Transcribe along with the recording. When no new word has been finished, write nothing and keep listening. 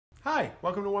Hi,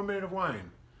 welcome to 1 Minute of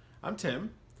Wine. I'm Tim.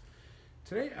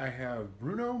 Today I have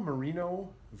Bruno Marino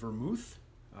Vermouth.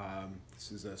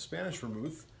 This is a Spanish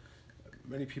vermouth.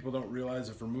 Many people don't realize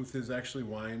that vermouth is actually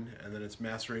wine and that it's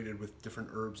macerated with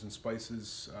different herbs and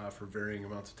spices for varying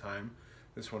amounts of time.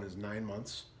 This one is 9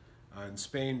 months. In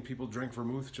Spain, people drink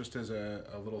vermouth just as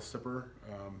a little sipper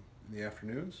in the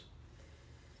afternoons.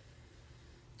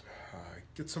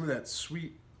 Get some of that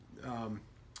sweet,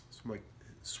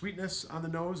 sweetness on the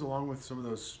nose, along with some of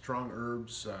those strong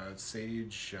herbs,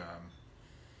 sage, a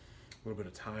little bit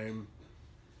of thyme.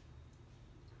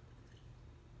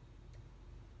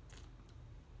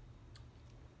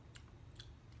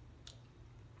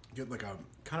 Get like a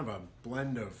kind of a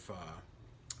blend of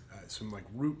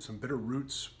some bitter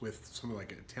roots with some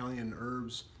like Italian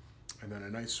herbs, and then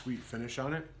a nice sweet finish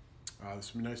on it.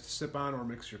 This would be nice to sip on or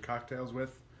mix your cocktails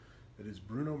with. It is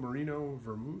Bruno Marino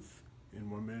Vermouth in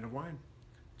 1 Minute of Wine.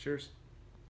 Cheers.